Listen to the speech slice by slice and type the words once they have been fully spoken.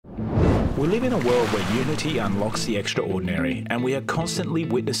We live in a world where unity unlocks the extraordinary, and we are constantly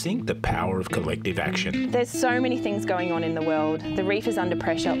witnessing the power of collective action. There's so many things going on in the world. The reef is under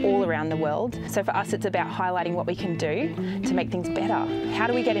pressure all around the world. So for us, it's about highlighting what we can do to make things better. How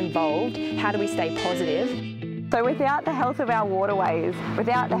do we get involved? How do we stay positive? So without the health of our waterways,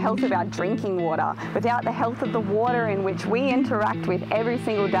 without the health of our drinking water, without the health of the water in which we interact with every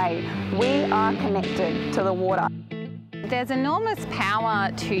single day, we are connected to the water. There's enormous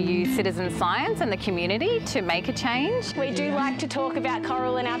power to use citizen science and the community to make a change. We do like to talk about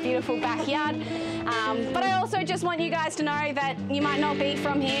coral in our beautiful backyard, but I also just want you guys to know that you might not be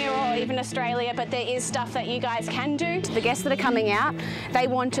from here or even Australia, but there is stuff that you guys can do. The guests that are coming out, they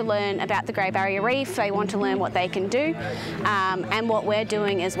want to learn about the Great Barrier Reef, they want to learn what they can do, and what we're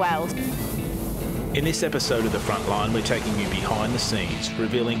doing as well. In this episode of The Frontline, we're taking you behind the scenes,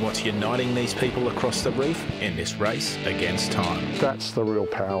 revealing what's uniting these people across the reef in this race against time. That's the real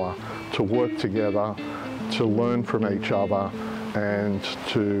power, to work together, to learn from each other and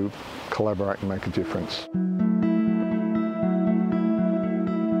to collaborate and make a difference.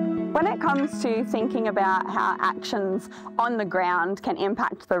 When it comes to thinking about how actions on the ground can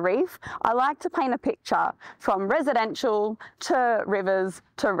impact the reef, I like to paint a picture from residential to rivers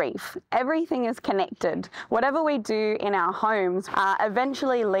to reef. Everything is connected. Whatever we do in our homes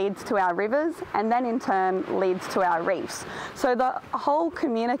eventually leads to our rivers and then in turn leads to our reefs. So the whole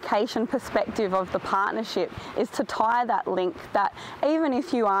communication perspective of the partnership is to tie that link that even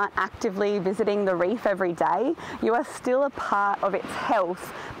if you aren't actively visiting the reef every day, you are still a part of its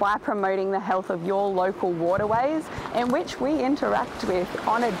health by promoting the health of your local waterways in which we interact with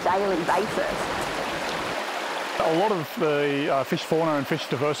on a daily basis. A lot of the fish fauna and fish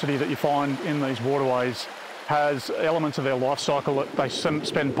diversity that you find in these waterways has elements of their life cycle that they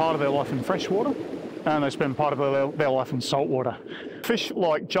spend part of their life in freshwater and they spend part of their life in saltwater. Fish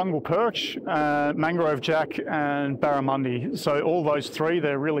like jungle perch, mangrove jack and barramundi, so all those three,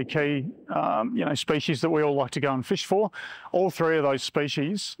 they're really key species that we all like to go and fish for. All three of those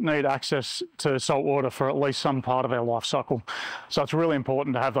species need access to saltwater for at least some part of their life cycle. So it's really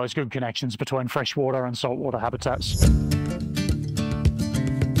important to have those good connections between freshwater and saltwater habitats.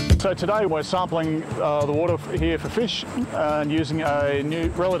 So today we're sampling the water here for fish and using a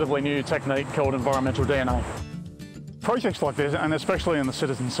relatively new technique called environmental DNA. Projects like this, and especially in the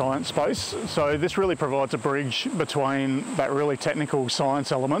citizen science space, so this really provides a bridge between that really technical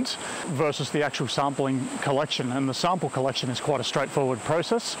science element versus the actual sampling collection. And the sample collection is quite a straightforward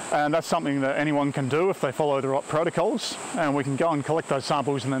process, and that's something that anyone can do if they follow the right protocols. And we can go and collect those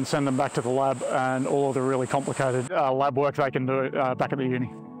samples and then send them back to the lab, and all of the really complicated lab work they can do back at the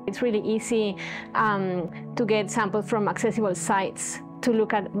uni. It's really easy to get samples from accessible sites to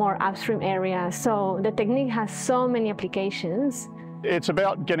look at more upstream areas. So the technique has so many applications. It's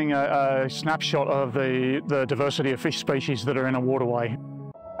about getting a snapshot of the diversity of fish species that are in a waterway.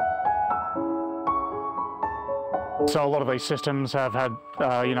 So a lot of these systems have had,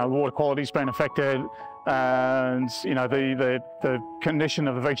 water quality's been affected, and the condition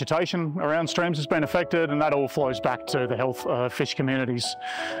of the vegetation around streams has been affected, and that all flows back to the health of fish communities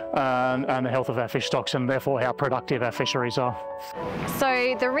and the health of our fish stocks, and therefore how productive our fisheries are.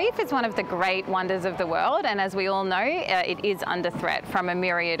 So the reef is one of the great wonders of the world, and as we all know, it is under threat from a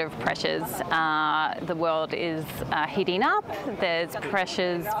myriad of pressures. The world is heating up. There's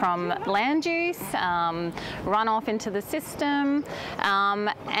pressures from land use, runoff into the system,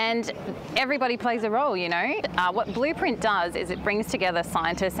 and everybody plays a role. What Blueprint does is it brings together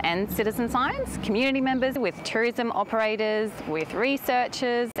scientists and citizen science, community members with tourism operators, with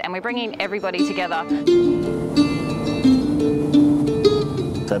researchers, and we're bringing everybody together.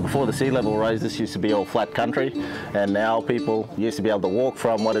 So before the sea level rose, this used to be all flat country, and now people used to be able to walk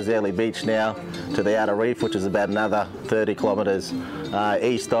from what is Airlie Beach now to the outer reef, which is about another 30 kilometres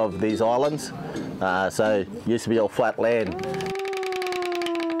east of these islands. So it used to be all flat land.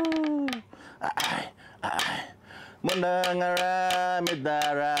 So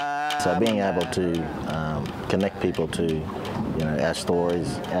being able to connect people to our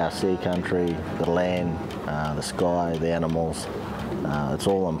stories, our sea country, the land, the sky, the animals, it's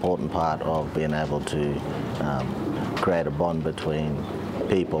all an important part of being able to create a bond between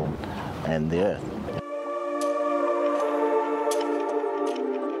people and the earth.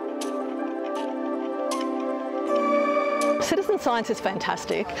 Citizen science is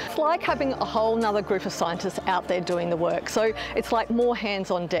fantastic. It's like having a whole nother group of scientists out there doing the work. So it's like more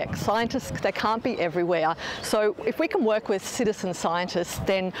hands on deck. Scientists, they can't be everywhere. So if we can work with citizen scientists,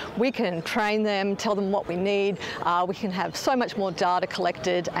 then we can train them, tell them what we need. We can have so much more data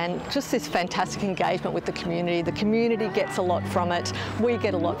collected and just this fantastic engagement with the community. The community gets a lot from it. We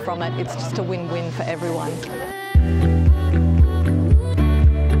get a lot from it. It's just a win-win for everyone.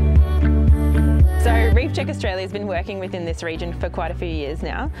 So Reef Check Australia has been working within this region for quite a few years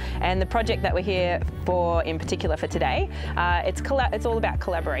now, and the project that we're here for in particular for today, it's all about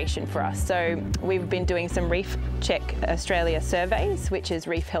collaboration for us. So we've been doing some Reef Check Australia surveys, which is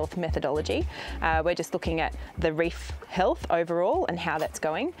reef health methodology. We're just looking at the reef health overall and how that's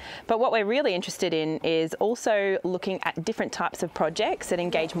going. But what we're really interested in is also looking at different types of projects that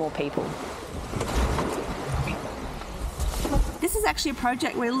engage more people. This is actually a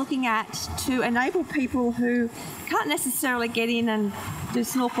project we're looking at to enable people who can't necessarily get in and do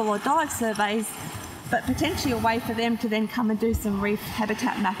snorkel or dive surveys, but potentially a way for them to then come and do some reef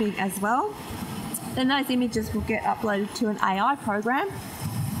habitat mapping as well. Then those images will get uploaded to an AI program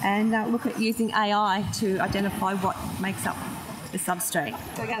and look at using AI to identify what makes up the substrate.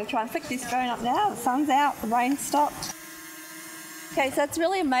 So we're going to try and flick this drone up now. The sun's out, the rain stopped. Okay, so it's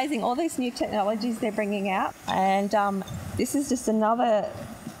really amazing, all these new technologies they're bringing out, and this is just another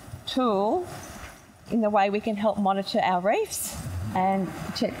tool in the way we can help monitor our reefs and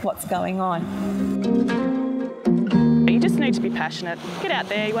check what's going on. You just need to be passionate. Get out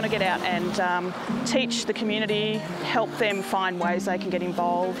there, you want to get out and teach the community, help them find ways they can get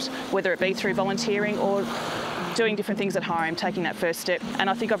involved, whether it be through volunteering or doing different things at home, taking that first step. And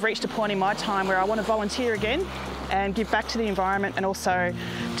I think I've reached a point in my time where I want to volunteer again and give back to the environment and also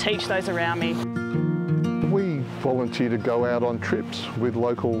teach those around me. We volunteer to go out on trips with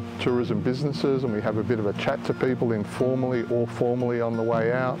local tourism businesses, and we have a bit of a chat to people informally or formally on the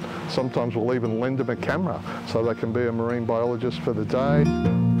way out. Sometimes we'll even lend them a camera so they can be a marine biologist for the day.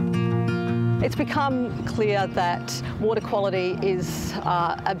 It's become clear that water quality is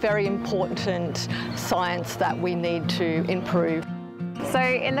a very important science that we need to improve. So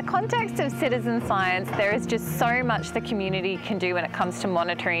in the context of citizen science, there is just so much the community can do when it comes to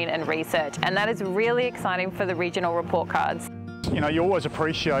monitoring and research, and that is really exciting for the regional report cards. You know, you always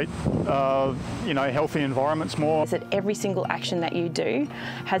appreciate, healthy environments more. That every single action that you do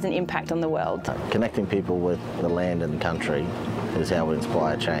has an impact on the world. Connecting people with the land and country is how we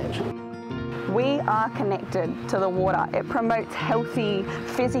inspire change. We are connected to the water. It promotes healthy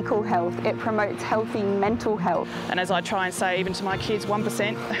physical health. It promotes healthy mental health. And as I try and say even to my kids,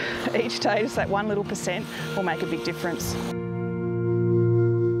 1% each day, just that one little percent will make a big difference.